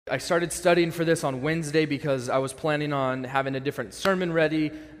I started studying for this on Wednesday because I was planning on having a different sermon ready,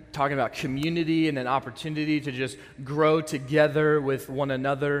 talking about community and an opportunity to just grow together with one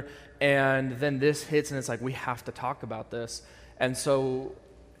another. And then this hits, and it's like, we have to talk about this. And so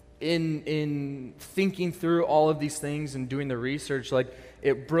in thinking through all of these things and doing the research, like,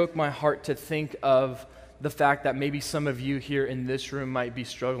 it broke my heart to think of the fact that maybe some of you here in this room might be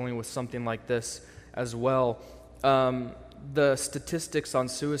struggling with something like this as well. The statistics on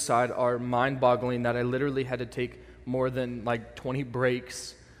suicide are mind-boggling, that I literally had to take more than 20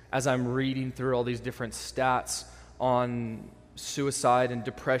 breaks as I'm reading through all these different stats on suicide and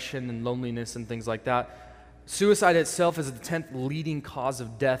depression and loneliness and things like that. Suicide itself is the 10th leading cause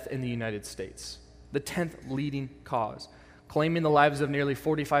of death in the United States. The 10th leading cause, claiming the lives of nearly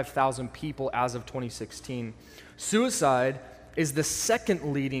 45,000 people as of 2016. Suicide is the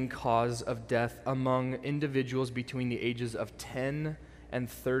second leading cause of death among individuals between the ages of 10 and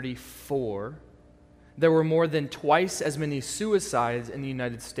 34. There were more than twice as many suicides in the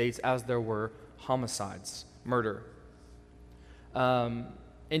United States as there were homicides, murder. In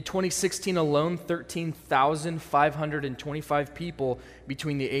 2016 alone, 13,525 people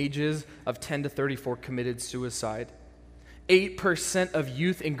between the ages of 10 to 34 committed suicide. 8% of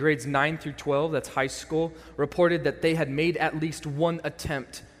youth in grades 9 through 12, that's high school, reported that they had made at least one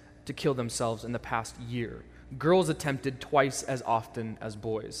attempt to kill themselves in the past year. Girls attempted twice as often as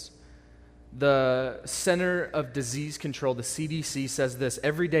boys. The Center of Disease Control, the CDC, says this: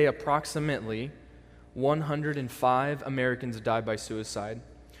 every day approximately 105 Americans die by suicide.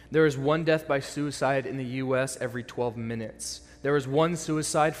 There is one death by suicide in the U.S. every 12 minutes. There is one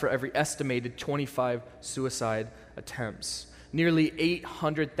suicide for every estimated 25 suicide attempts. Nearly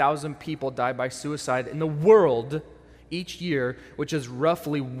 800,000 people die by suicide in the world each year, which is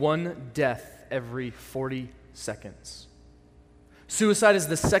roughly one death every 40 seconds. Suicide is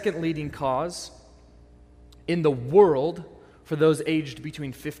the second leading cause in the world for those aged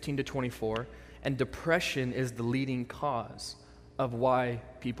between 15 to 24, and depression is the leading cause of why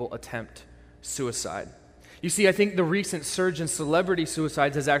people attempt suicide. You see, I think the recent surge in celebrity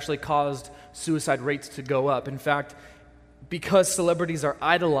suicides has actually caused suicide rates to go up. In fact, because celebrities are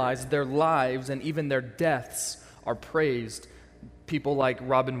idolized, their lives and even their deaths are praised. People like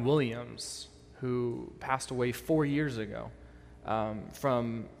Robin Williams, who passed away 4 years ago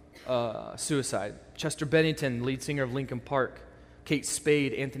from suicide. Chester Bennington, lead singer of Linkin Park. Kate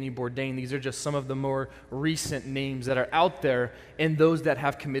Spade, Anthony Bourdain. These are just some of the more recent names that are out there, and those that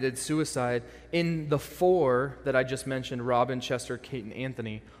have committed suicide. In the four that I just mentioned, Robin, Chester, Kate, and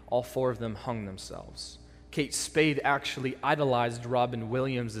Anthony, all four of them hung themselves. Kate Spade actually idolized Robin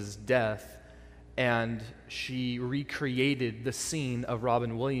Williams' death, and she recreated the scene of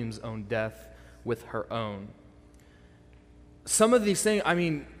Robin Williams' own death with her own. Some of these things,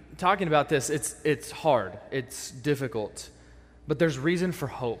 talking about this, it's hard, it's difficult. But there's reason for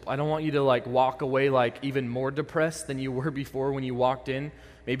hope. I don't want you to walk away even more depressed than you were before when you walked in,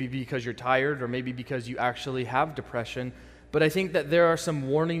 maybe because you're tired or maybe because you actually have depression. But I think that there are some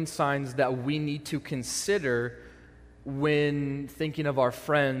warning signs that we need to consider when thinking of our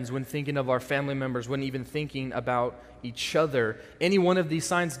friends, when thinking of our family members, when even thinking about each other. Any one of these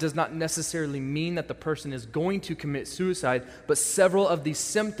signs does not necessarily mean that the person is going to commit suicide, but several of these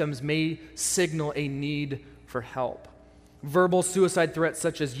symptoms may signal a need for help. Verbal suicide threats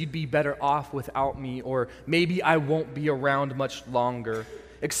such as "you'd be better off without me," or "maybe I won't be around much longer."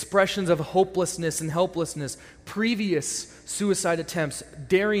 Expressions of hopelessness and helplessness, previous suicide attempts,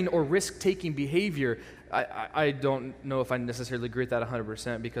 daring or risk-taking behavior. I don't know if I necessarily agree with that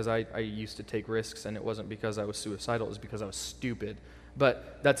 100% because I used to take risks, and it wasn't because I was suicidal, it was because I was stupid.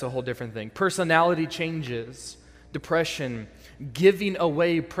 But that's a whole different thing. Personality changes, depression, giving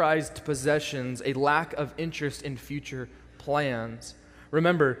away prized possessions, a lack of interest in future plans.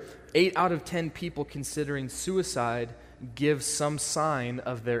 Remember, 8 out of 10 people considering suicide give some sign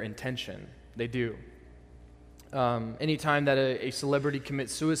of their intention. They do. Anytime that a celebrity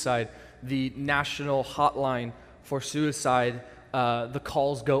commits suicide, the national hotline for suicide, the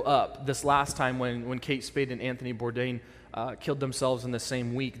calls go up. This last time when Kate Spade and Anthony Bourdain killed themselves in the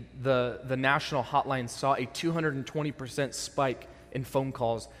same week, the national hotline saw a 220% spike in phone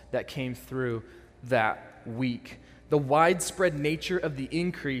calls that came through that week. The widespread nature of the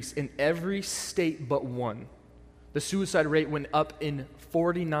increase in every state but one. The suicide rate went up in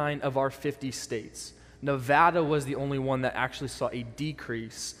 49 of our 50 states. Nevada was the only one that actually saw a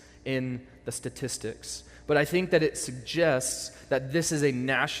decrease in the statistics. But I think that it suggests that this is a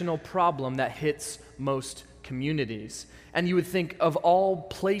national problem that hits most communities. And you would think, of all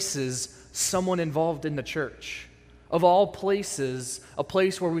places, someone involved in the church. Of all places, a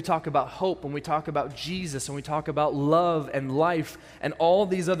place where we talk about hope and we talk about Jesus and we talk about love and life and all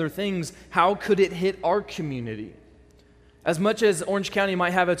these other things, how could it hit our community? As much as Orange County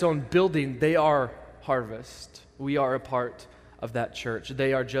might have its own building, they are Harvest. We are a part of that church.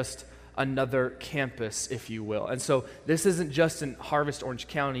 They are just another campus, if you will. And so this isn't just an Harvest Orange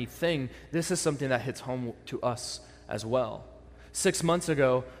County thing. This is something that hits home to us as well. 6 months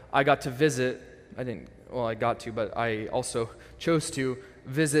ago, I got to visit, but I also chose to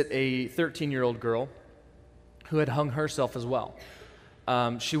visit a 13-year-old girl who had hung herself as well.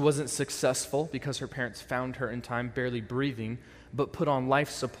 She wasn't successful because her parents found her in time, barely breathing, but put on life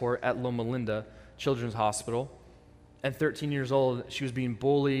support at Loma Linda Children's Hospital. At 13 years old, she was being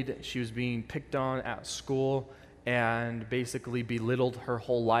bullied, she was being picked on at school, and basically belittled her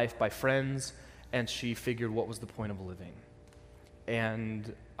whole life by friends, and she figured, what was the point of living?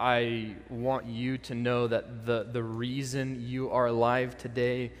 And I want you to know that the reason you are alive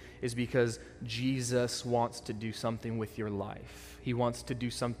today is because Jesus wants to do something with your life. He wants to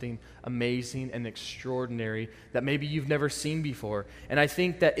do something amazing and extraordinary that maybe you've never seen before. And I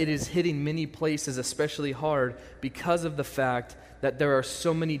think that it is hitting many places especially hard because of the fact that there are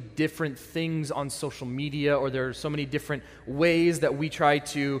so many different things on social media, or there are so many different ways that we try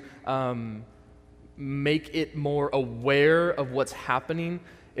to make it more aware of what's happening.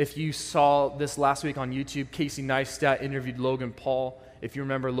 If you saw this last week on YouTube, Casey Neistat interviewed Logan Paul. If you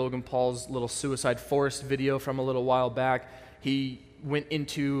remember Logan Paul's little suicide forest video from a little while back, he went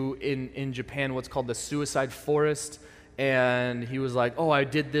into, in Japan, what's called the suicide forest, and he was like, I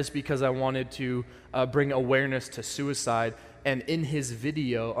did this because I wanted to bring awareness to suicide. And in his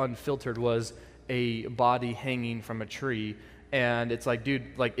video, unfiltered, was a body hanging from a tree. And it's like, dude,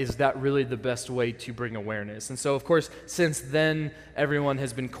 is that really the best way to bring awareness? And so, of course, since then, everyone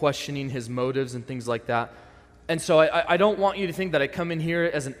has been questioning his motives and things like that. And so I don't want you to think that I come in here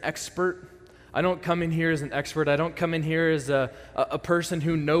as an expert. I don't come in here as an expert. I don't come in here as a person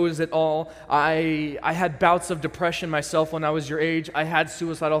who knows it all. I had bouts of depression myself when I was your age. I had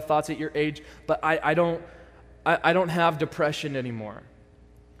suicidal thoughts at your age, but I don't have depression anymore.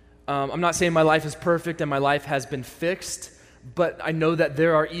 I'm not saying my life is perfect and my life has been fixed, but I know that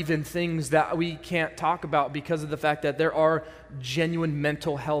there are even things that we can't talk about because of the fact that there are genuine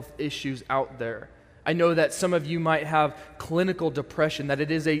mental health issues out there. I know that some of you might have clinical depression, that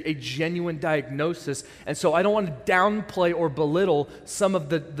it is a genuine diagnosis, and so I don't want to downplay or belittle some of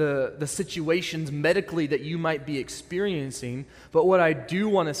the situations medically that you might be experiencing, but what I do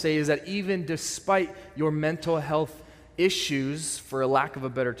want to say is that even despite your mental health issues, for a lack of a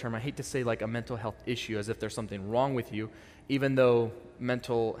better term, I hate to say like a mental health issue as if there's something wrong with you, even though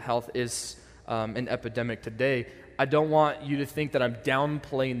mental health is an epidemic today, I don't want you to think that I'm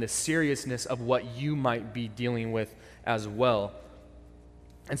downplaying the seriousness of what you might be dealing with as well.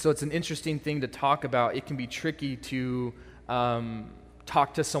 And so it's an interesting thing to talk about. It can be tricky to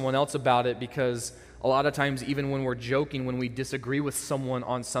talk to someone else about it because a lot of times, even when we're joking, when we disagree with someone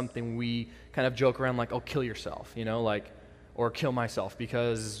on something, we kind of joke around like, kill yourself, or kill myself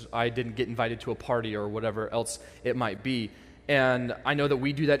because I didn't get invited to a party or whatever else it might be. And I know that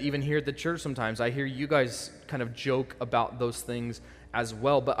we do that even here at the church sometimes. I hear you guys kind of joke about those things as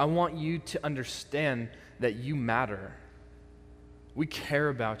well, but I want you to understand that you matter. We care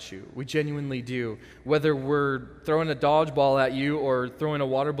about you. We genuinely do. Whether we're throwing a dodgeball at you or throwing a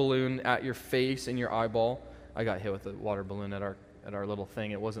water balloon at your face and your eyeball. I got hit with a water balloon at our little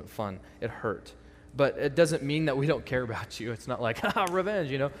thing. It wasn't fun. It hurt. But it doesn't mean that we don't care about you. It's not like,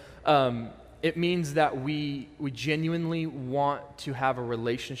 revenge, It means that we genuinely want to have a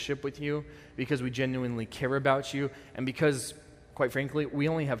relationship with you because we genuinely care about you and because, quite frankly, we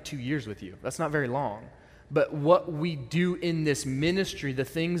only have 2 years with you. That's not very long. But what we do in this ministry, the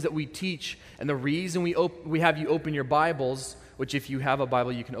things that we teach, and the reason we have you open your Bibles, which if you have a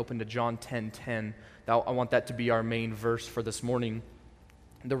Bible, you can open to John 10:10. I want that to be our main verse for this morning.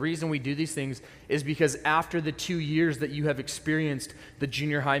 The reason we do these things is because after the 2 years that you have experienced the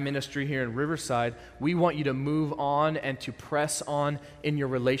junior high ministry here in Riverside, we want you to move on and to press on in your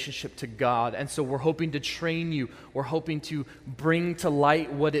relationship to God. And so we're hoping to train you. We're hoping to bring to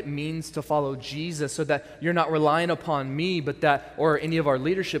light what it means to follow Jesus so that you're not relying upon me or any of our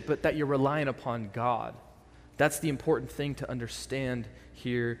leadership, but that you're relying upon God. That's the important thing to understand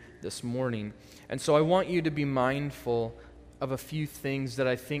here this morning. And so I want you to be mindful of a few things that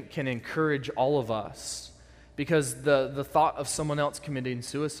I think can encourage all of us. Because the thought of someone else committing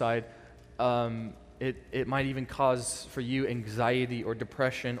suicide, it might even cause for you anxiety or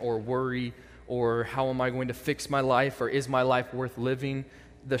depression or worry or how am I going to fix my life or is my life worth living?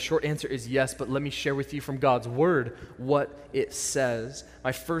 the short answer is yes, but let me share with you from God's word what it says.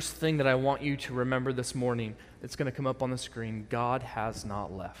 My first thing that I want you to remember this morning, it's going to come up on the screen, God has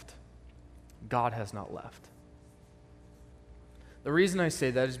not left. God has not left. The reason I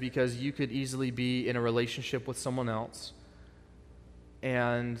say that is because you could easily be in a relationship with someone else,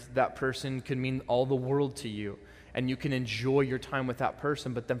 and that person could mean all the world to you, and you can enjoy your time with that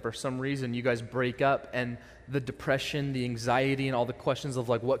person, but then for some reason you guys break up, and the depression, the anxiety, and all the questions of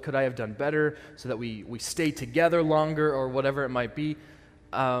like, what could I have done better so that we stay together longer or whatever it might be.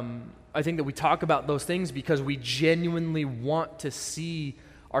 I think that we talk about those things because we genuinely want to see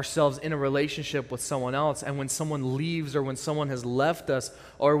ourselves in a relationship with someone else, and when someone leaves or when someone has left us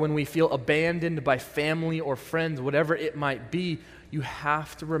or when we feel abandoned by family or friends, whatever it might be, you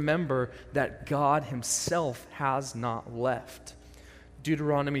have to remember that God himself has not left.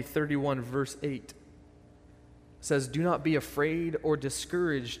 Deuteronomy 31 verse 8 says, "Do not be afraid or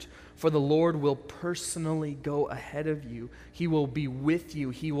discouraged, for the Lord will personally go ahead of you. He will be with you.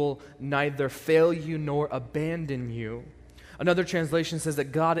 He will neither fail you nor abandon you." Another translation says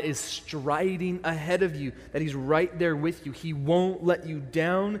that God is striding ahead of you, that he's right there with you. He won't let you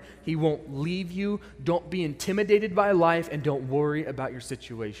down. He won't leave you. Don't be intimidated by life, and don't worry about your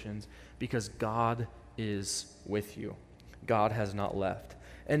situations, because God is with you. God has not left.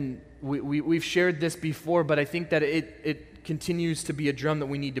 And we've shared this before, but I think that it continues to be a drum that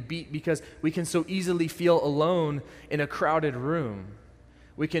we need to beat, because we can so easily feel alone in a crowded room.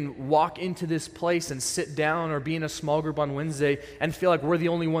 We can walk into this place and sit down or be in a small group on Wednesday and feel like we're the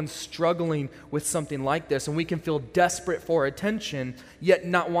only ones struggling with something like this. And we can feel desperate for attention, yet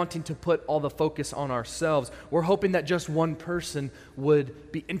not wanting to put all the focus on ourselves. We're hoping that just one person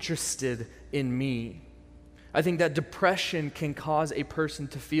would be interested in me. I think that depression can cause a person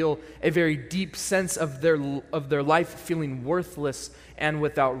to feel a very deep sense of their life feeling worthless and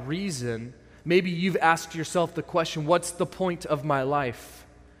without reason. Maybe you've asked yourself the question, what's the point of my life?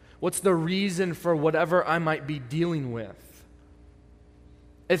 What's the reason for whatever I might be dealing with?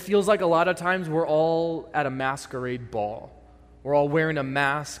 It feels like a lot of times we're all at a masquerade ball. We're all wearing a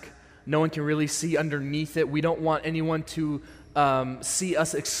mask. No one can really see underneath it. We don't want anyone to see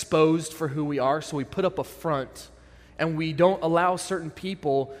us exposed for who we are, so we put up a front, and we don't allow certain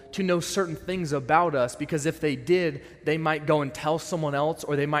people to know certain things about us, because if they did, they might go and tell someone else,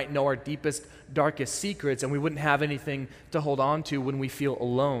 or they might know our deepest, darkest secrets, and we wouldn't have anything to hold on to when we feel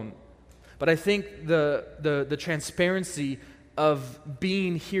alone. But I think the transparency of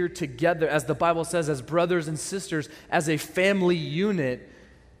being here together, as the Bible says, as brothers and sisters, as a family unit,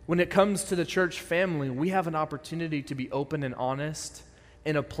 when it comes to the church family, we have an opportunity to be open and honest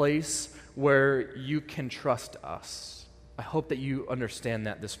in a place where you can trust us. I hope that you understand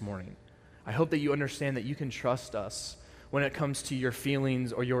that this morning. I hope that you understand that you can trust us when it comes to your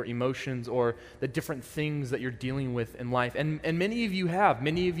feelings or your emotions or the different things that you're dealing with in life. And many of you have.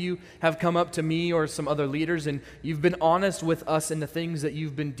 Many of you have come up to me or some other leaders, and you've been honest with us in the things that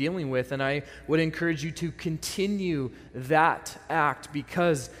you've been dealing with. And I would encourage you to continue that act,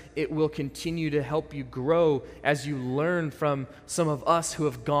 because it will continue to help you grow as you learn from some of us who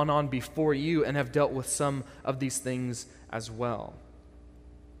have gone on before you and have dealt with some of these things as well.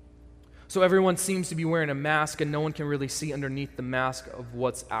 So everyone seems to be wearing a mask, and no one can really see underneath the mask of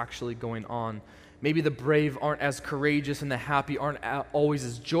what's actually going on. Maybe the brave aren't as courageous, and the happy aren't always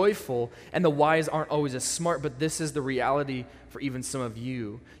as joyful, and the wise aren't always as smart, but this is the reality for even some of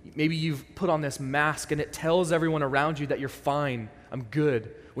you. Maybe you've put on this mask, and it tells everyone around you that you're fine, I'm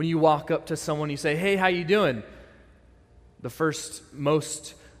good. When you walk up to someone, you say, "Hey, how you doing?"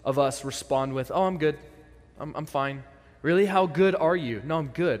 Most of us respond with, "Oh, I'm good, I'm fine." "Really? How good are you?" "No, I'm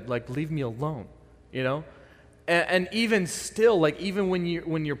good. Like, leave me alone." You know? And even still, like, even when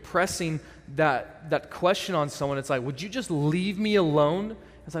you're pressing that question on someone, it's like, "Would you just leave me alone?"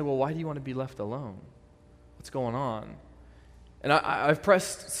 It's like, well, why do you want to be left alone? What's going on? And I've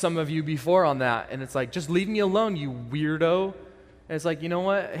pressed some of you before on that, and it's like, just leave me alone, you weirdo. And it's like, you know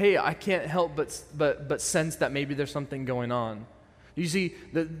what? Hey, I can't help but sense that maybe there's something going on. You see,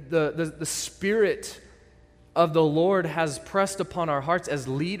 the Spirit of the Lord has pressed upon our hearts as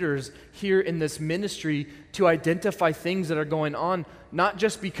leaders here in this ministry to identify things that are going on, not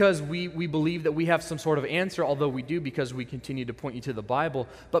just because we believe that we have some sort of answer, although we do, because we continue to point you to the Bible,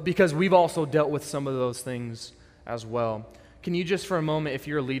 but because we've also dealt with some of those things as well. Can you just for a moment, if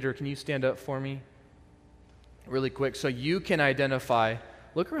you're a leader, can you stand up for me really quick so you can identify?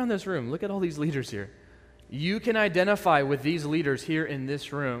 Look around this room. Look at all these leaders here. You can identify with these leaders here in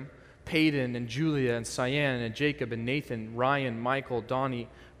this room. Peyton and Julia and Cyan and Jacob and Nathan, Ryan, Michael, Donnie,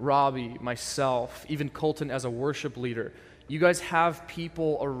 Robbie, myself, even Colton as a worship leader. You guys have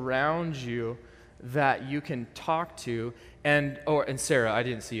people around you that you can talk to. And Sarah, I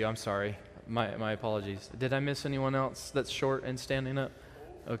didn't see you. I'm sorry. My apologies. Did I miss anyone else that's short and standing up?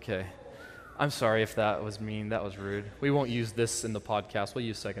 Okay. I'm sorry if that was mean. That was rude. We won't use this in the podcast. We'll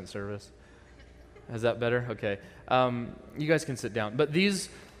use second service. Is that better? Okay. You guys can sit down. But these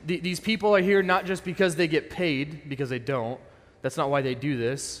people are here not just because they get paid, because they don't. That's not why they do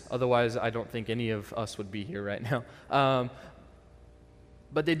this. Otherwise, I don't think any of us would be here right now.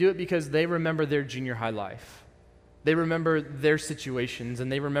 But they do it because they remember their junior high life. They remember their situations,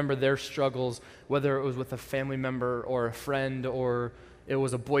 and they remember their struggles, whether it was with a family member or a friend, or it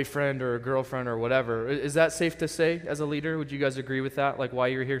was a boyfriend or a girlfriend or whatever. Is that safe to say as a leader? Would you guys agree with that? Like why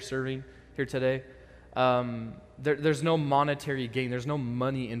you're here serving here today? There's no monetary gain. There's no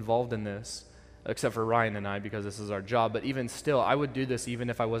money involved in this, except for Ryan and I, because this is our job. But even still, I would do this even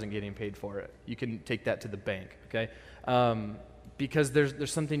if I wasn't getting paid for it. You can take that to the bank, okay? Because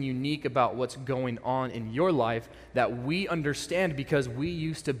there's something unique about what's going on in your life that we understand because we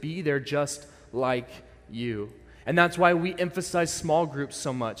used to be there just like you. And that's why we emphasize small groups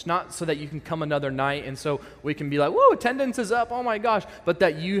so much. Not so that you can come another night and so we can be like, whoa, attendance is up, oh my gosh. But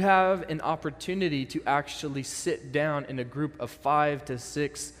that you have an opportunity to actually sit down in a group of 5 to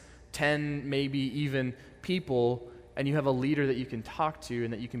 6, 10, maybe even people, and you have a leader that you can talk to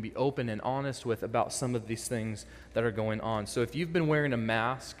and that you can be open and honest with about some of these things that are going on. So if you've been wearing a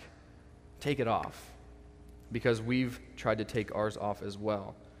mask, take it off, because we've tried to take ours off as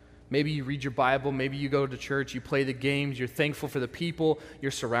well. Maybe you read your Bible, maybe you go to church, you play the games, you're thankful for the people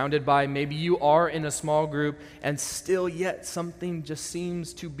you're surrounded by. Maybe you are in a small group and still yet something just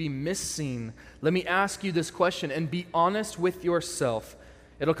seems to be missing. Let me ask you this question and be honest with yourself.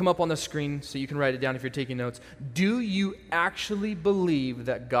 It'll come up on the screen so you can write it down if you're taking notes. Do you actually believe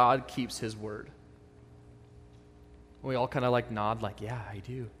that God keeps his word? We all kind of nod yeah, I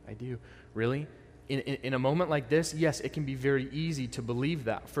do. Really? In a moment like this, yes, it can be very easy to believe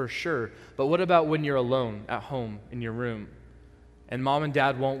that, for sure. But what about when you're alone at home in your room and mom and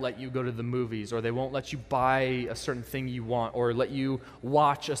dad won't let you go to the movies, or they won't let you buy a certain thing you want, or let you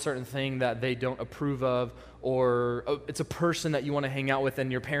watch a certain thing that they don't approve of, or it's a person that you want to hang out with and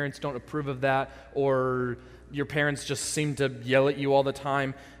your parents don't approve of that, or your parents just seem to yell at you all the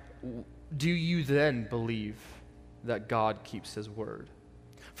time? Do you then believe that God keeps his word?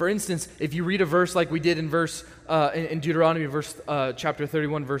 For instance, if you read a verse like we did in Deuteronomy, chapter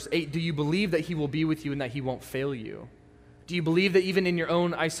 31, verse 8, do you believe that he will be with you and that he won't fail you? Do you believe that even in your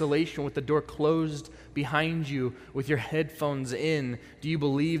own isolation, with the door closed behind you, with your headphones in, do you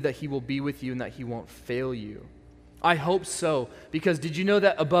believe that he will be with you and that he won't fail you? I hope so, because did you know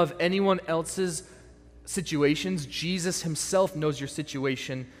that above anyone else's situations, Jesus himself knows your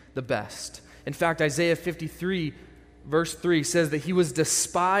situation the best? In fact, Isaiah 53, verse 3 says that he was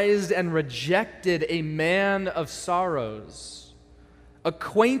despised and rejected, a man of sorrows.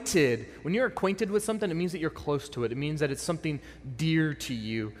 Acquainted. When you're acquainted with something, it means that you're close to it. It means that it's something dear to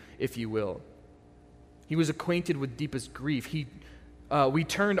you, if you will. He was acquainted with deepest grief. We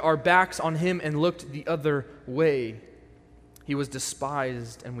turned our backs on him and looked the other way. He was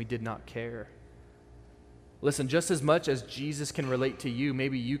despised and we did not care. Listen, just as much as Jesus can relate to you,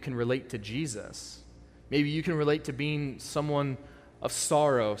 maybe you can relate to Jesus. Maybe you can relate to being someone of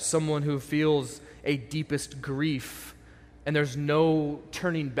sorrow, someone who feels a deepest grief, and there's no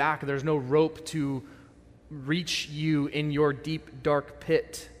turning back, there's no rope to reach you in your deep, dark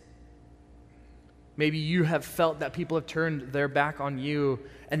pit. Maybe you have felt that people have turned their back on you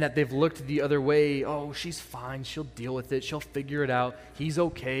and that they've looked the other way. Oh, she's fine, she'll deal with it, she'll figure it out. He's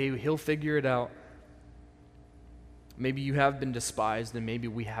okay, he'll figure it out. Maybe you have been despised and maybe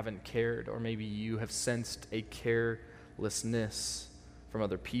we haven't cared, or maybe you have sensed a carelessness from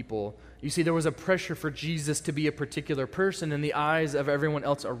other people. You see, there was a pressure for Jesus to be a particular person in the eyes of everyone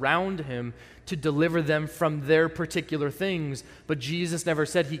else around him, to deliver them from their particular things. But Jesus never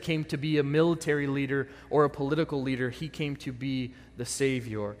said he came to be a military leader or a political leader. He came to be the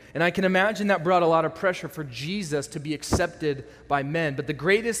Savior. And I can imagine that brought a lot of pressure for Jesus to be accepted by men. But the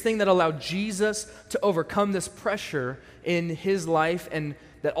greatest thing that allowed Jesus to overcome this pressure in his life, and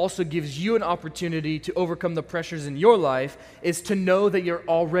that also gives you an opportunity to overcome the pressures in your life, is to know that you're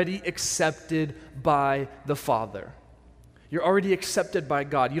already accepted by the Father. You're already accepted by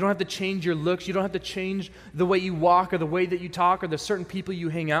God. You don't have to change your looks. You don't have to change the way you walk or the way that you talk or the certain people you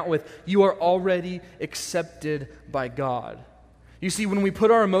hang out with. You are already accepted by God. You see, when we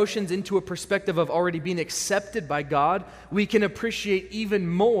put our emotions into a perspective of already being accepted by God, we can appreciate even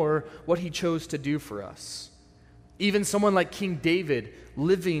more what he chose to do for us. Even someone like King David,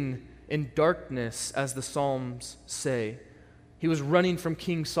 living in darkness, as the Psalms say, He was running from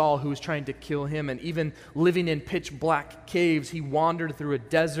King Saul, who was trying to kill him, and even living in pitch black caves. He wandered through a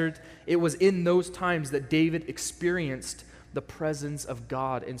desert. It was in those times that David experienced the presence of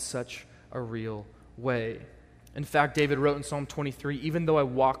God in such a real way. In fact, David wrote in Psalm 23, "Even though I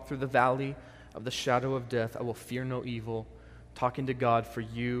walk through the valley of the shadow of death, I will fear no evil," talking to God, "for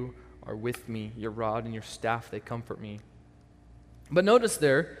you are with me, your rod and your staff, they comfort me." But notice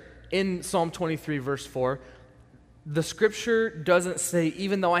there, in Psalm 23, verse 4, the scripture doesn't say,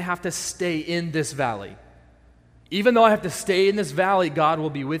 even though I have to stay in this valley. Even though I have to stay in this valley, God will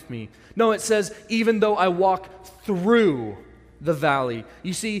be with me. No, it says, even though I walk through the valley.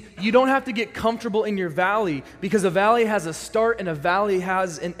 You see, you don't have to get comfortable in your valley, because a valley has a start and a valley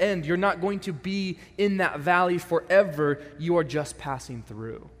has an end. You're not going to be in that valley forever. You are just passing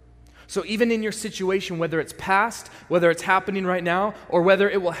through. So even in your situation, whether it's past, whether it's happening right now, or whether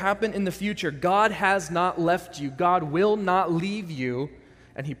it will happen in the future, God has not left you. God will not leave you,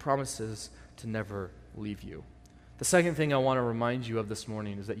 and He promises to never leave you. The second thing I want to remind you of this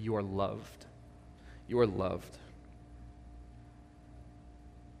morning is that you are loved. You are loved.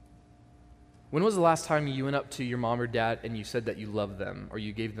 When was the last time you went up to your mom or dad and you said that you loved them, or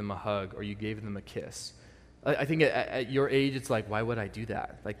you gave them a hug, or you gave them a kiss? I think at your age, it's like, why would I do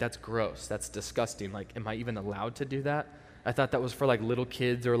that? Like, that's gross. That's disgusting. Like, am I even allowed to do that? I thought that was for, like, little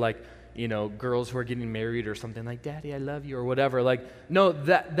kids or, like, you know, girls who are getting married or something, like, "Daddy, I love you," or whatever. Like, no,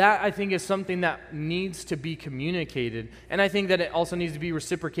 that I think is something that needs to be communicated. And I think that it also needs to be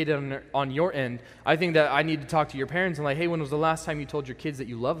reciprocated on your end. I think that I need to talk to your parents and, like, hey, when was the last time you told your kids that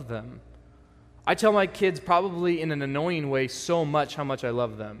you loved them? I tell my kids, probably in an annoying way, so much how much I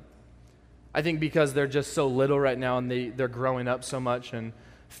love them. I think because they're just so little right now, and they're growing up so much, and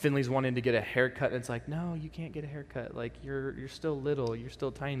Finley's wanting to get a haircut, and it's like, no, you can't get a haircut. Like, you're still little, you're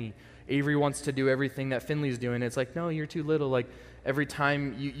still tiny. Avery wants to do everything that Finley's doing. It's like, no, you're too little. Like, every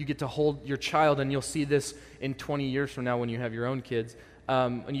time you get to hold your child, and you'll see this in 20 years from now when you have your own kids,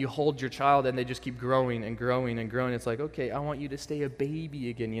 when you hold your child and they just keep growing and growing and growing, it's like, okay, I want you to stay a baby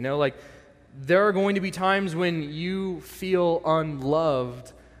again, you know? Like, there are going to be times when you feel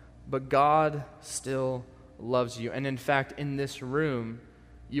unloved, but God still loves you. And in fact, in this room,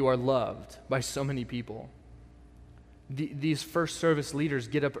 you are loved by so many people. These first service leaders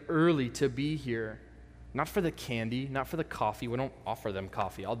get up early to be here, not for the candy, not for the coffee. We don't offer them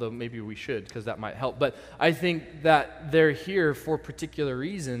coffee, although maybe we should, because that might help. But I think that they're here for particular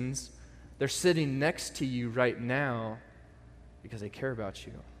reasons. They're sitting next to you right now because they care about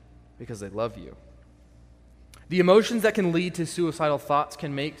you, because they love you. The emotions that can lead to suicidal thoughts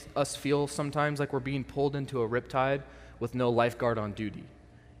can make us feel sometimes like we're being pulled into a riptide with no lifeguard on duty.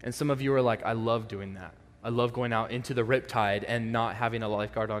 And some of you are like, I love doing that. I love going out into the riptide and not having a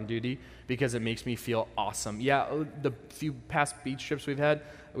lifeguard on duty because it makes me feel awesome. Yeah, the few past beach trips we've had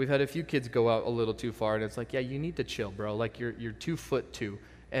a few kids go out a little too far, and it's like, yeah, you need to chill, bro. Like, you're 2'2",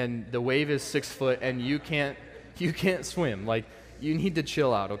 and the wave is 6 foot, and you can't swim. Like, you need to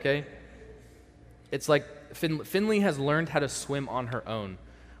chill out, okay? It's like Finley has learned how to swim on her own.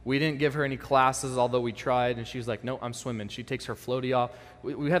 We didn't give her any classes, although we tried, and she was like, no, I'm swimming. She takes her floaty off.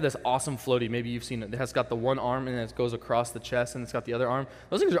 We have this awesome floaty. Maybe you've seen it. It has got the one arm, and then it goes across the chest, and it's got the other arm.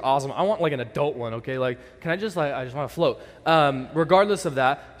 Those things are awesome. I want, like, an adult one, okay? Like, I just want to float. Regardless of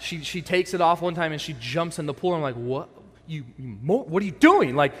that, she takes it off one time, and she jumps in the pool. I'm like, what? What are you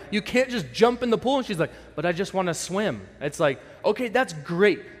doing? Like, you can't just jump in the pool. And she's like, but I just want to swim. It's like, okay, that's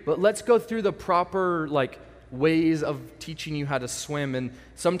great, but let's go through the proper, like, ways of teaching you how to swim. And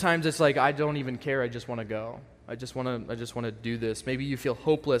sometimes it's like, I don't even care. I just want to go. I just want to do this. Maybe you feel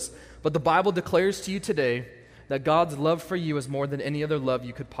hopeless, but the Bible declares to you today that God's love for you is more than any other love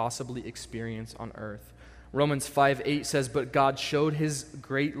you could possibly experience on earth. Romans 5:8 says, but God showed His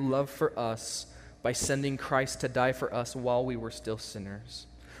great love for us by sending Christ to die for us while we were still sinners.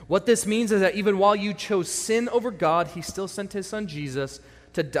 What this means is that even while you chose sin over God, He still sent His Son Jesus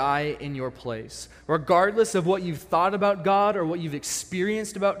to die in your place. Regardless of what you've thought about God or what you've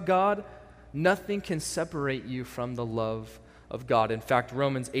experienced about God, nothing can separate you from the love of God. In fact,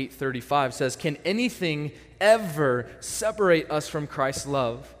 Romans 8:35 says, can anything ever separate us from Christ's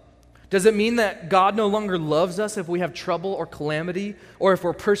love? Does it mean that God no longer loves us if we have trouble or calamity, or if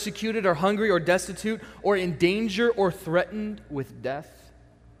we're persecuted or hungry or destitute or in danger or threatened with death?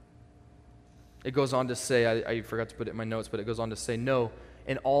 It goes on to say, I forgot to put it in my notes, but it goes on to say, no,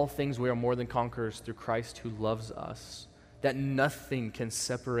 in all things we are more than conquerors through Christ who loves us, that nothing can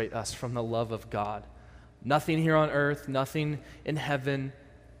separate us from the love of God. Nothing here on earth, nothing in heaven,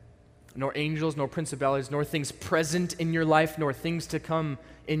 nor angels, nor principalities, nor things present in your life, nor things to come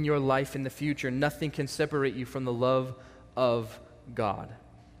in your life in the future. Nothing can separate you from the love of God.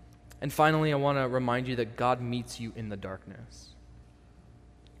 And finally, I want to remind you that God meets you in the darkness.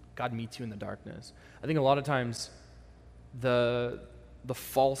 God meets you in the darkness. I think a lot of times the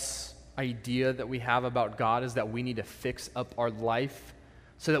false idea that we have about God is that we need to fix up our life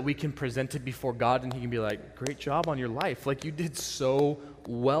so that we can present it before God and he can be like, great job on your life. Like, you did so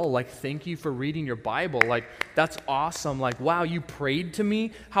well. Like, thank you for reading your Bible. Like, that's awesome. Like, wow, you prayed to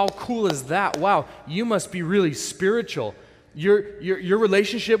me? How cool is that? Wow, you must be really spiritual. Your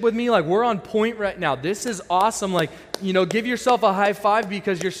relationship with me, like, we're on point right now. This is awesome. Like, give yourself a high five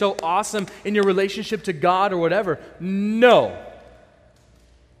because you're so awesome in your relationship to God or whatever. No.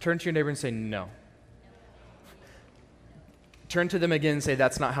 Turn to your neighbor and say, no. Turn to them again and say,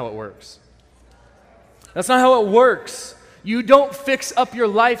 that's not how it works. That's not how it works. You don't fix up your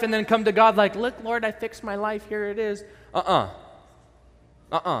life and then come to God like, look, Lord, I fixed my life. Here it is. No.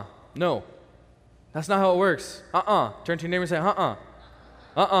 That's not how it works. Turn to your neighbor and say,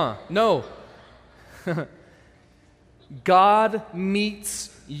 no. God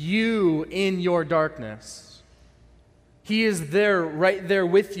meets you in your darkness. He is there, right there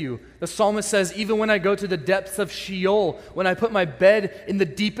with you. The psalmist says, even when I go to the depths of Sheol, when I put my bed in the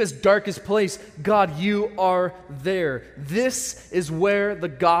deepest, darkest place, God, you are there. This is where the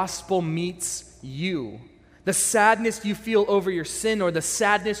gospel meets you. The sadness you feel over your sin or the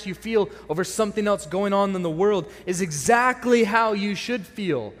sadness you feel over something else going on in the world is exactly how you should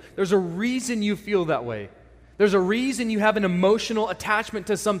feel. There's a reason you feel that way. There's a reason you have an emotional attachment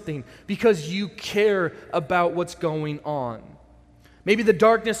to something, because you care about what's going on. Maybe the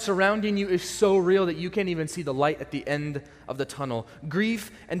darkness surrounding you is so real that you can't even see the light at the end of the tunnel.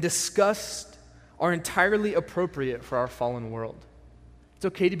 Grief and disgust are entirely appropriate for our fallen world. It's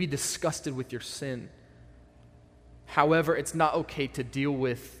okay to be disgusted with your sin. However, it's not okay to deal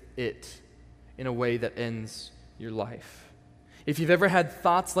with it in a way that ends your life. If you've ever had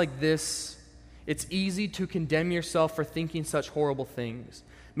thoughts like this, it's easy to condemn yourself for thinking such horrible things.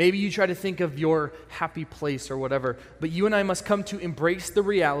 Maybe you try to think of your happy place or whatever, but you and I must come to embrace the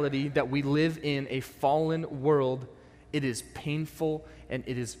reality that we live in a fallen world. It is painful and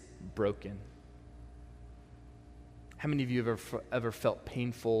it is broken. How many of you have ever felt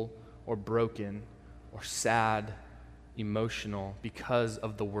painful or broken or sad, emotional because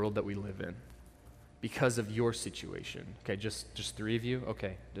of the world that we live in? Because of your situation. Okay, just 3 of you?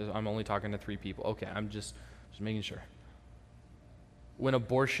 Okay, I'm only talking to 3 people. Okay, I'm just making sure. When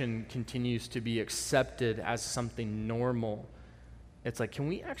abortion continues to be accepted as something normal, it's like, can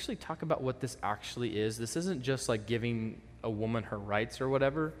we actually talk about what this actually is? This isn't just like giving a woman her rights or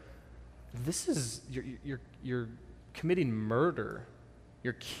whatever. This is, you're committing murder.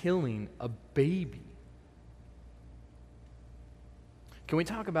 You're killing a baby. Can we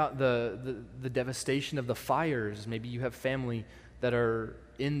talk about the devastation of the fires? Maybe you have family that are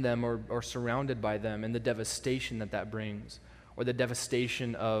in them or surrounded by them, and the devastation that brings, or the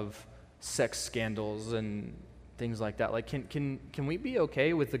devastation of sex scandals and things like that. Like, can we be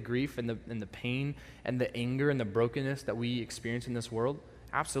okay with the grief and the pain and the anger and the brokenness that we experience in this world?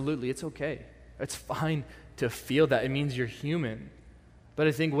 Absolutely, it's okay. It's fine to feel that. It means you're human. But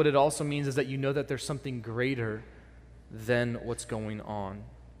I think what it also means is that you know that there's something greater than what's going on.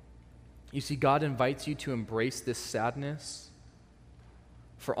 You see, God invites you to embrace this sadness,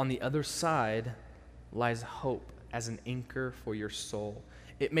 for on the other side lies hope as an anchor for your soul.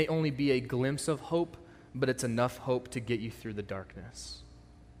 It may only be a glimpse of hope, but it's enough hope to get you through the darkness.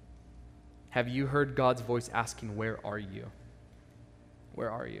 Have you heard God's voice asking, where are you?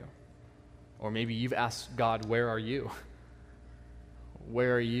 Where are you? Or maybe you've asked God, where are you?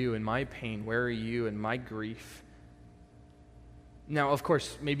 Where are you in my pain? Where are you in my grief? Now, of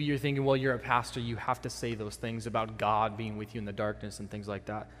course, maybe you're thinking, well, you're a pastor, you have to say those things about God being with you in the darkness and things like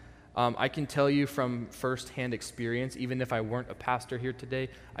that. I can tell you from firsthand experience, even if I weren't a pastor here today,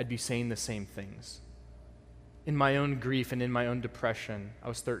 I'd be saying the same things. In my own grief and in my own depression, I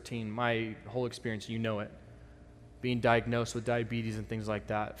was 13, my whole experience, you know it, being diagnosed with diabetes and things like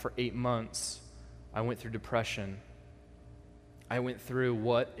that. For 8 months, I went through depression. I went through,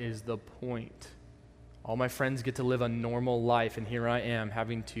 what is the point? All my friends get to live a normal life, and here I am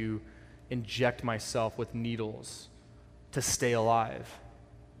having to inject myself with needles to stay alive.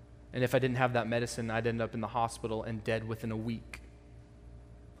 And if I didn't have that medicine, I'd end up in the hospital and dead within a week.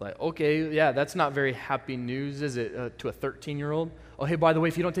 Like, okay, yeah, that's not very happy news, is it, to a 13-year-old? Oh, hey, by the way,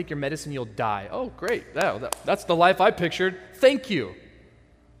 if you don't take your medicine, you'll die. Oh, great. That's the life I pictured. Thank you.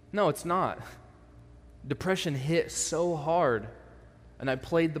 No, it's not. Depression hit so hard. And I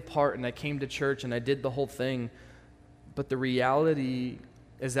played the part, and I came to church, and I did the whole thing. But the reality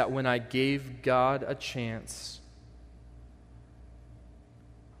is that when I gave God a chance,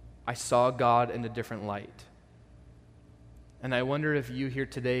 I saw God in a different light. And I wonder if you here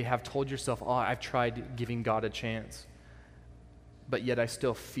today have told yourself, oh, I've tried giving God a chance, but yet I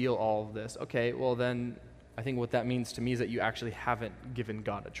still feel all of this. Okay, well then, I think what that means to me is that you actually haven't given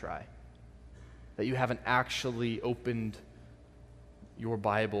God a try. That you haven't actually opened your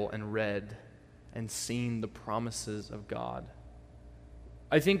Bible and read and seen the promises of God.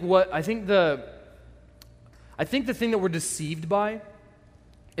 I think the thing that we're deceived by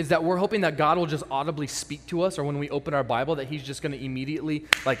is that we're hoping that God will just audibly speak to us, or when we open our Bible that he's just going to immediately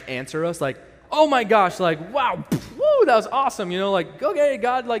answer us oh my gosh, wow, woo, that was awesome, okay,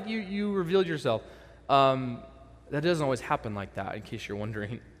 God, you revealed yourself. That doesn't always happen like that, in case you're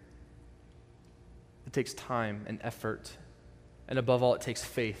wondering. It takes time and effort, and above all, it takes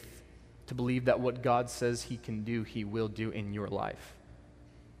faith to believe that what God says he can do, he will do in your life.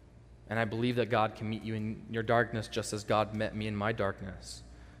 And I believe that God can meet you in your darkness just as God met me in my darkness.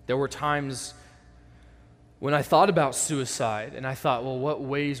 There were times when I thought about suicide, and I thought, well, what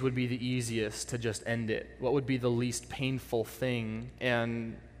ways would be the easiest to just end it? What would be the least painful thing?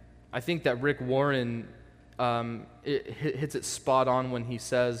 And I think that Rick Warren hits it spot on when he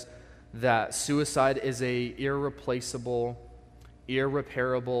says that suicide is a irreplaceable,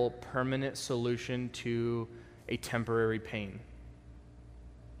 irreparable, permanent solution to a temporary pain.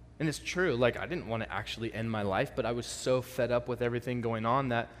 And it's true. I didn't want to actually end my life, but I was so fed up with everything going on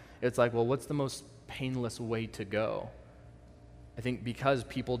that it's well, what's the most painless way to go? I think because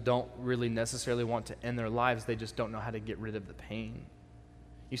people don't really necessarily want to end their lives, they just don't know how to get rid of the pain.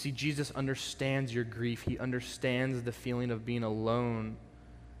 You see, Jesus understands your grief. He understands the feeling of being alone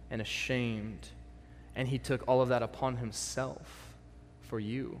and ashamed. And he took all of that upon himself for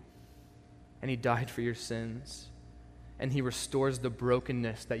you. And he died for your sins. And he restores the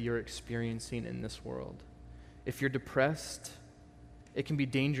brokenness that you're experiencing in this world. If you're depressed, it can be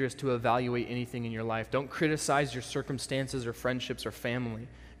dangerous to evaluate anything in your life. Don't criticize your circumstances or friendships or family,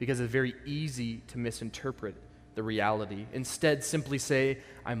 because it's very easy to misinterpret the reality. Instead, simply say,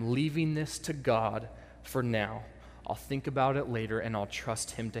 I'm leaving this to God for now. I'll think about it later, and I'll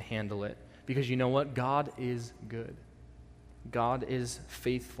trust him to handle it. Because you know what? God is good. God is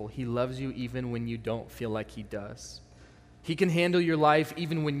faithful. He loves you even when you don't feel like he does. He can handle your life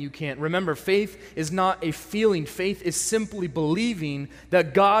even when you can't. Remember, faith is not a feeling. Faith is simply believing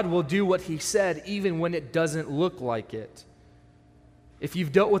that God will do what he said even when it doesn't look like it. If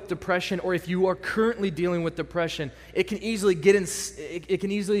you've dealt with depression, or if you are currently dealing with depression, it can easily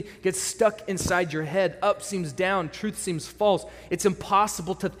get stuck inside your head. Up seems down, truth seems false. It's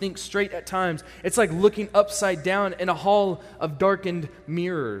impossible to think straight at times. It's like looking upside down in a hall of darkened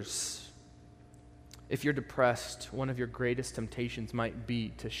mirrors. If you're depressed, one of your greatest temptations might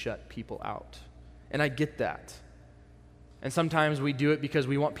be to shut people out. And I get that. And sometimes we do it because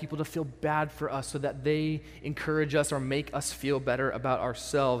we want people to feel bad for us so that they encourage us or make us feel better about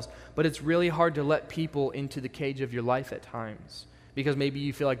ourselves. But it's really hard to let people into the cage of your life at times because maybe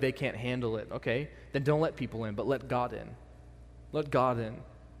you feel like they can't handle it. Okay, then don't let people in, but let God in. Let God in.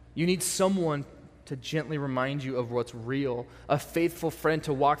 You need someone to gently remind you of what's real, a faithful friend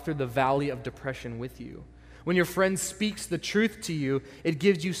to walk through the valley of depression with you. When your friend speaks the truth to you, it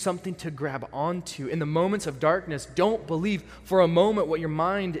gives you something to grab onto. In the moments of darkness, don't believe for a moment what your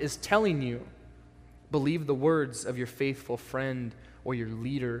mind is telling you. Believe the words of your faithful friend or your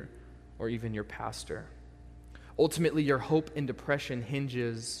leader or even your pastor. Ultimately, your hope in depression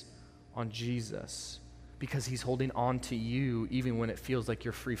hinges on Jesus because he's holding on to you even when it feels like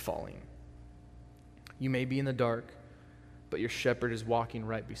you're free falling. You may be in the dark, but your shepherd is walking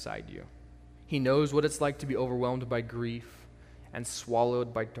right beside you. He knows what it's like to be overwhelmed by grief and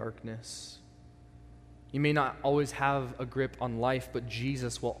swallowed by darkness. You may not always have a grip on life, but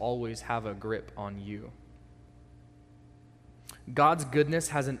Jesus will always have a grip on you. God's goodness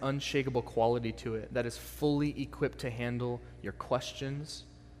has an unshakable quality to it that is fully equipped to handle your questions,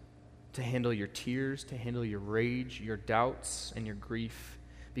 to handle your tears, to handle your rage, your doubts, and your grief.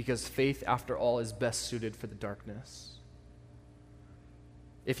 Because faith, after all, is best suited for the darkness.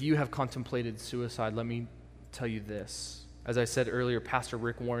 If you have contemplated suicide, let me tell you this. As I said earlier, Pastor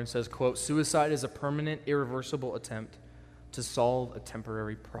Rick Warren says, quote, "Suicide is a permanent, irreversible attempt to solve a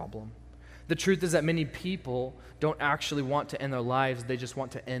temporary problem. The truth is that many people don't actually want to end their lives, they just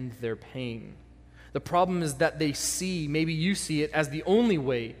want to end their pain. The problem is that they see, maybe you see it, as the only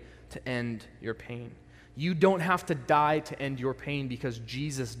way to end your pain. You don't have to die to end your pain because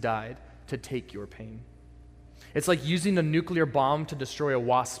Jesus died to take your pain. It's like using a nuclear bomb to destroy a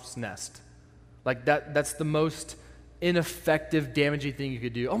wasp's nest. That's the most ineffective, damaging thing you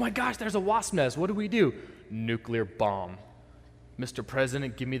could do. Oh my gosh, there's a wasp nest. What do we do? Nuclear bomb. Mr.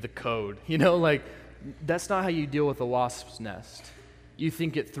 President, give me the code. You know, like, that's not how you deal with a wasp's nest. You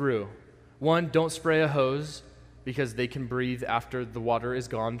think it through. One, don't spray a hose because they can breathe after the water is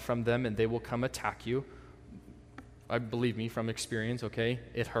gone from them and they will come attack you. I believe me from experience, okay?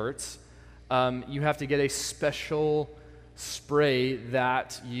 It hurts. You have to get a special spray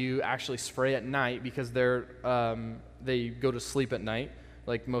that you actually spray at night because they go to sleep at night,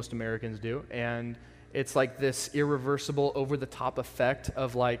 like most Americans do, and it's like this irreversible, over-the-top effect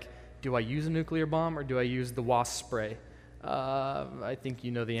of like, do I use a nuclear bomb or do I use the wasp spray? I think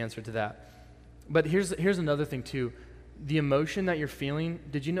you know the answer to that. But here's another thing too. The emotion that you're feeling,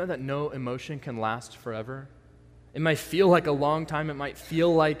 did you know that no emotion can last forever? It might feel like a long time. It might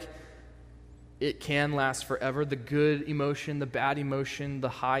feel like it can last forever. The good emotion, the bad emotion, the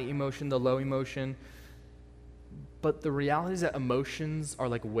high emotion, the low emotion. But the reality is that emotions are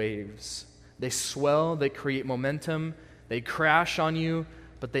like waves. They swell, they create momentum, they crash on you,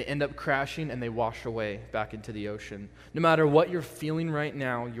 but they end up crashing and they wash away back into the ocean. No matter what you're feeling right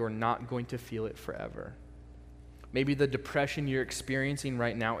now, you're not going to feel it forever. Maybe the depression you're experiencing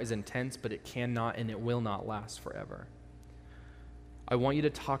right now is intense, but it cannot and it will not last forever. I want you to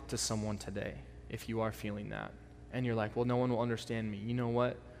talk to someone today if you are feeling that. And you're like, well, no one will understand me. You know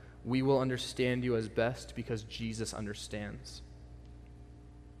what? We will understand you as best because Jesus understands.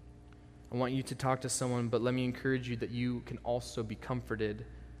 I want you to talk to someone, but let me encourage you that you can also be comforted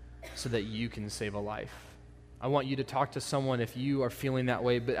so that you can save a life. I want you to talk to someone if you are feeling that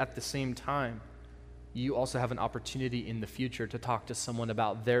way, but at the same time, you also have an opportunity in the future to talk to someone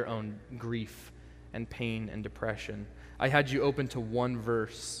about their own grief and pain and depression. I had you open to one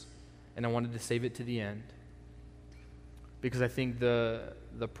verse, and I wanted to save it to the end because I think the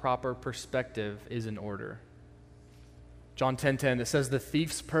proper perspective is in order. John 10:10, it says, the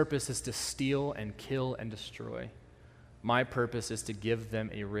thief's purpose is to steal and kill and destroy. My purpose is to give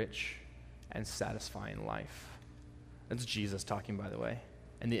them a rich and satisfying life. That's Jesus talking, by the way.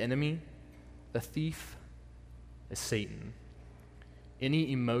 And the enemy, the thief, is Satan.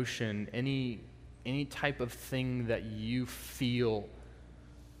 Any emotion, any type of thing that you feel,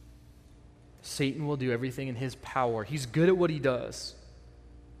 Satan will do everything in his power. He's good at what he does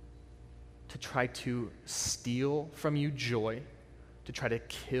to try to steal from you joy, to try to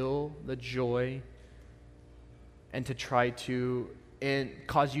kill the joy, and to try to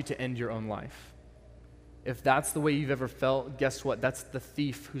cause you to end your own life. If that's the way you've ever felt, guess what? That's the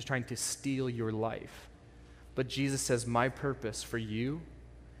thief who's trying to steal your life. But Jesus says, my purpose for you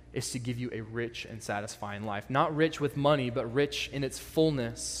is to give you a rich and satisfying life. Not rich with money, but rich in its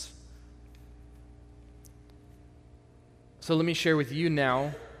fullness. So let me share with you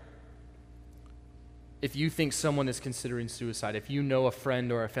now, if you think someone is considering suicide, if you know a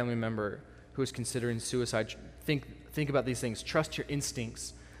friend or a family member who is considering suicide, think about these things. Trust your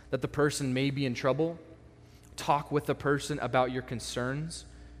instincts that the person may be in trouble. Talk with the person about your concerns.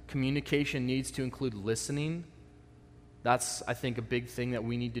 Communication needs to include listening. That's, I think, a big thing that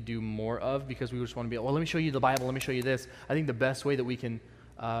we need to do more of because we just want to be, well, let me show you the Bible, let me show you this. I think the best way that we can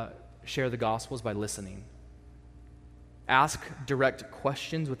share the gospel is by listening. Ask direct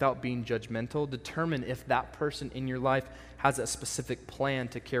questions without being judgmental. Determine if that person in your life has a specific plan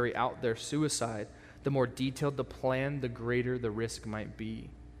to carry out their suicide. The more detailed the plan, the greater the risk might be.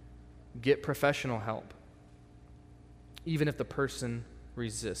 Get professional help, even if the person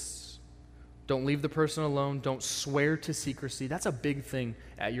resists. Don't leave the person alone. Don't swear to secrecy. That's a big thing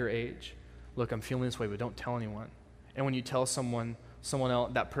at your age. Look, I'm feeling this way, but don't tell anyone. And when you tell someone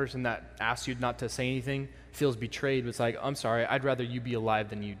else, that person that asked you not to say anything feels betrayed. It's like, I'm sorry, I'd rather you be alive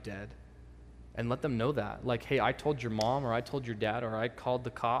than you dead. And let them know that. Like, hey, I told your mom or I told your dad or I called the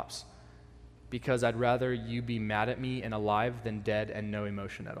cops because I'd rather you be mad at me and alive than dead and no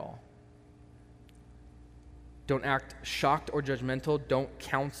emotion at all. Don't act shocked or judgmental. Don't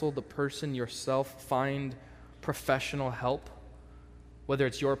counsel the person yourself. Find professional help, whether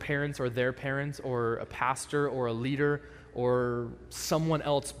it's your parents or their parents or a pastor or a leader or someone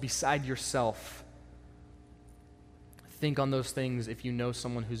else beside yourself. Think on those things if you know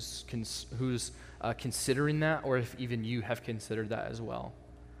someone who's considering that, or if even you have considered that as well.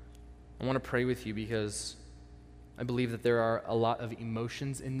 I want to pray with you because I believe that there are a lot of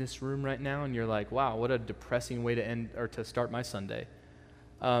emotions in this room right now, and you're like, wow, what a depressing way to end or to start my Sunday.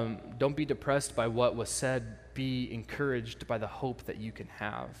 Don't be depressed by what was said. Be encouraged by the hope that you can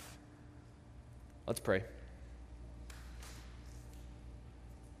have. Let's pray.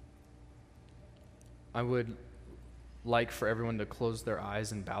 I would like for everyone to close their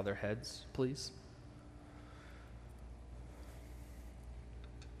eyes and bow their heads, please.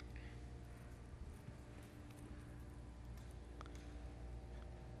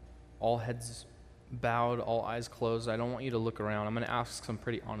 all heads bowed, all eyes closed. I don't want you to look around. I'm going to ask some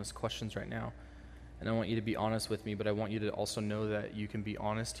pretty honest questions right now. And I want you to be honest with me, but I want you to also know that you can be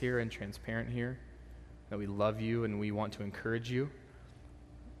honest here and transparent here, that we love you and we want to encourage you.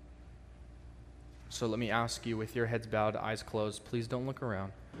 So let me ask you, with your heads bowed, eyes closed, please don't look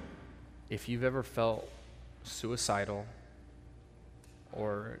around. If you've ever felt suicidal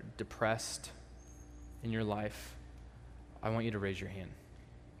or depressed in your life, I want you to raise your hand,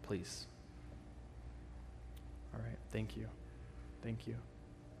 please. All right, thank you. Thank you.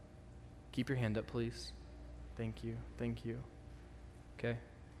 Keep your hand up, please. Thank you. Thank you. Okay?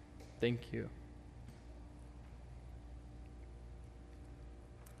 Thank you.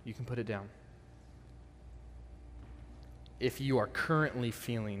 You can put it down. If you are currently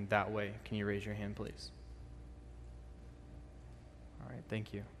feeling that way, can you raise your hand, please? All right,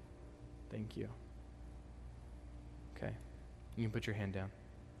 thank you. Thank you. Okay, you can put your hand down.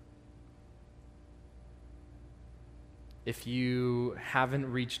 If you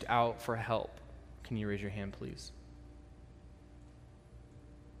haven't reached out for help, can you raise your hand, please?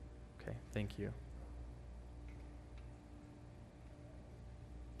 Okay, thank you.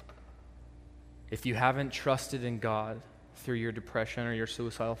 If you haven't trusted in God through your depression or your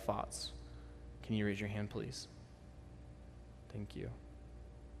suicidal thoughts, can you raise your hand, please? Thank you.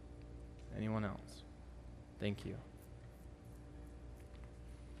 Anyone else? Thank you.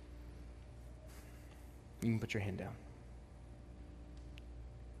 You can put your hand down.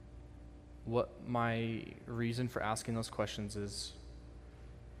 What my reason for asking those questions is,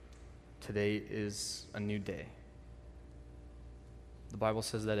 today is a new day. The Bible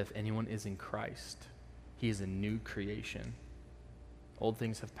says that if anyone is in Christ, he is a new creation. Old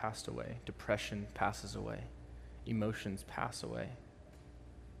things have passed away. Depression passes away. Emotions pass away.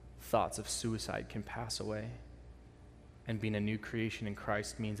 Thoughts of suicide can pass away. And being a new creation in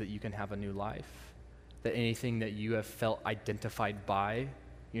Christ means that you can have a new life. That anything that you have felt identified by,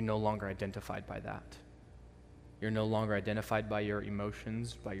 you're no longer identified by that. You're no longer identified by your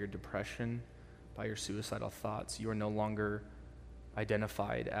emotions, by your depression, by your suicidal thoughts. You are no longer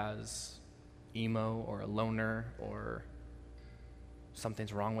identified as emo or a loner or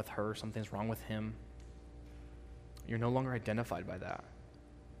something's wrong with her, something's wrong with him. You're no longer identified by that.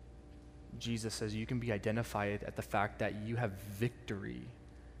 Jesus says you can be identified at the fact that you have victory.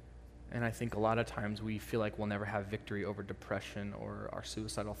 And I think a lot of times we feel like we'll never have victory over depression or our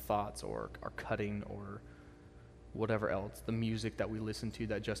suicidal thoughts or our cutting or whatever else, the music that we listen to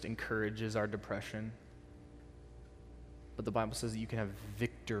that just encourages our depression. But the Bible says that you can have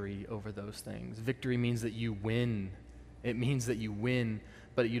victory over those things. Victory means that you win. It means that you win,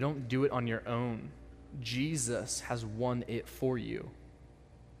 but you don't do it on your own. Jesus has won it for you.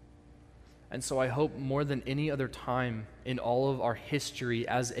 And so I hope more than any other time in all of our history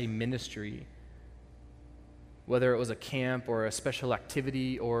as a ministry, whether it was a camp or a special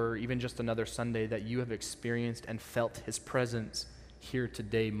activity or even just another Sunday, that you have experienced and felt his presence here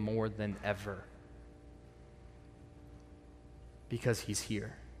today more than ever. Because he's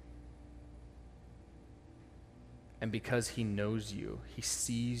here. And because he knows you, he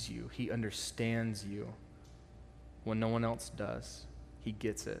sees you, he understands you when no one else does. He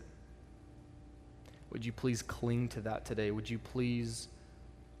gets it. Would you please cling to that today? Would you please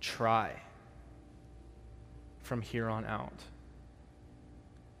try from here on out?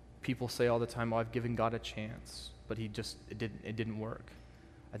 People say all the time, "Oh, I've given God a chance," but it didn't work.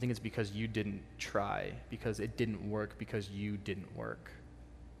 I think it's because you didn't try, because it didn't work, because you didn't work.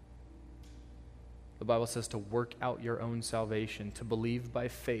 The Bible says to work out your own salvation, to believe by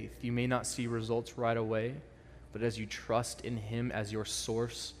faith. You may not see results right away, but as you trust in him as your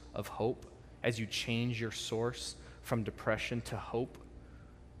source of hope, as you change your source from depression to hope,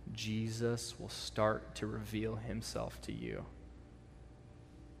 Jesus will start to reveal himself to you.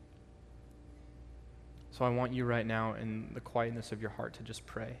 So I want you right now in the quietness of your heart to just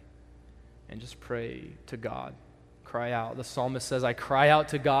pray. And just pray to God. Cry out. The psalmist says, I cry out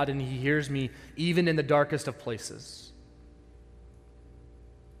to God and he hears me even in the darkest of places.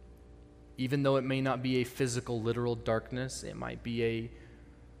 Even though it may not be a physical, literal darkness, it might be a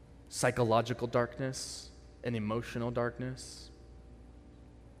psychological darkness, an emotional darkness.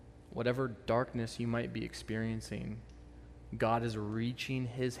 Whatever darkness you might be experiencing, God is reaching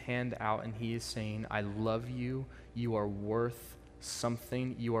his hand out and he is saying, I love you. You are worth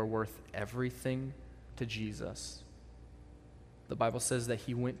something. You are worth everything to Jesus. The Bible says that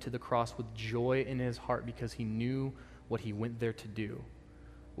he went to the cross with joy in his heart because he knew what he went there to do,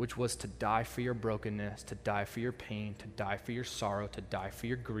 which was to die for your brokenness, to die for your pain, to die for your sorrow, to die for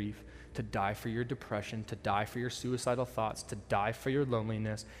your grief, to die for your depression, to die for your suicidal thoughts, to die for your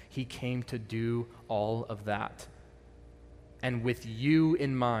loneliness. He came to do all of that. And with you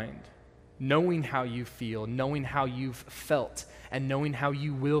in mind, knowing how you feel, knowing how you've felt, and knowing how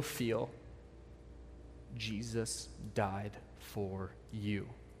you will feel, Jesus died for you.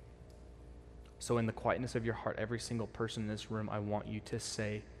 So in the quietness of your heart, every single person in this room, I want you to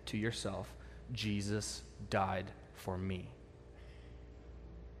say to yourself, Jesus died for me.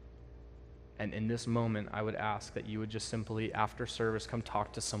 And in this moment, I would ask that you would just simply, after service, come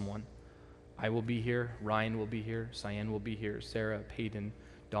talk to someone. I will be here, Ryan will be here, Cyan will be here, Sarah, Peyton,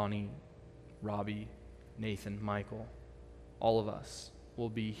 Donnie, Robbie, Nathan, Michael, all of us will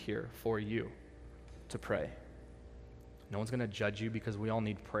be here for you to pray. No one's going to judge you because we all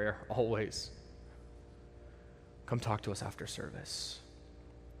need prayer always. Come talk to us after service.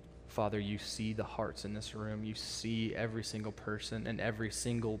 Father, you see the hearts in this room. You see every single person, and every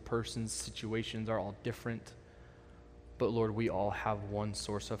single person's situations are all different. But Lord, we all have one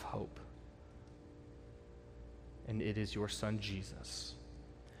source of hope, and it is your Son, Jesus.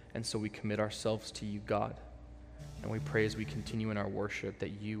 And so we commit ourselves to you, God, and we pray as we continue in our worship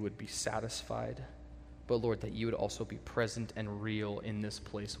that you would be satisfied, but Lord, that you would also be present and real in this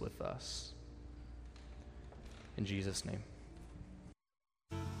place with us. In Jesus' name.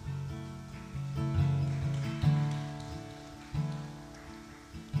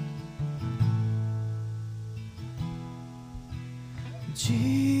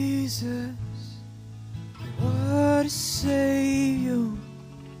 Jesus, what a Savior,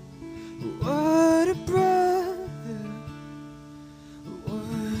 what a brother,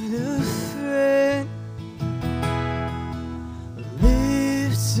 what a friend,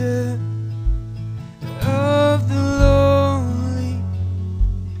 lifter of the lonely.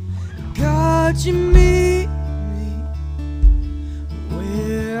 God, you